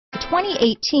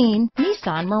2018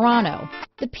 Nissan Murano.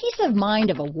 The peace of mind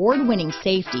of award-winning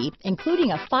safety,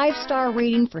 including a 5-star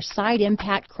rating for side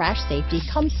impact crash safety,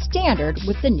 comes standard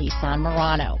with the Nissan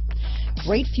Murano.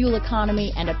 Great fuel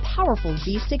economy and a powerful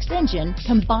V6 engine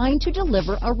combine to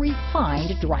deliver a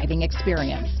refined driving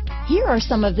experience. Here are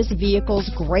some of this vehicle's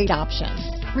great options: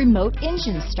 remote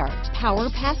engine start, power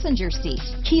passenger seat,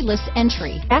 keyless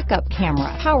entry, backup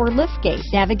camera, power liftgate,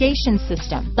 navigation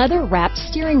system, leather-wrapped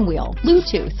steering wheel,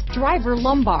 Bluetooth, driver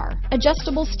lumbar,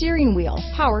 adjustable steering wheel,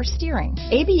 power steering,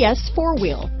 ABS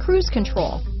 4-wheel, cruise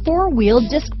control, 4-wheel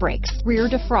disc brakes, rear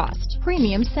defrost,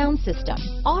 premium sound system,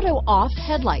 auto-off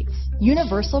headlights,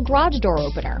 universal garage door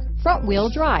opener, front-wheel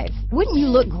drive. Wouldn't you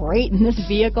look great in this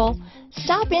vehicle?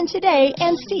 Stop in today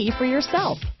and see for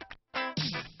yourself.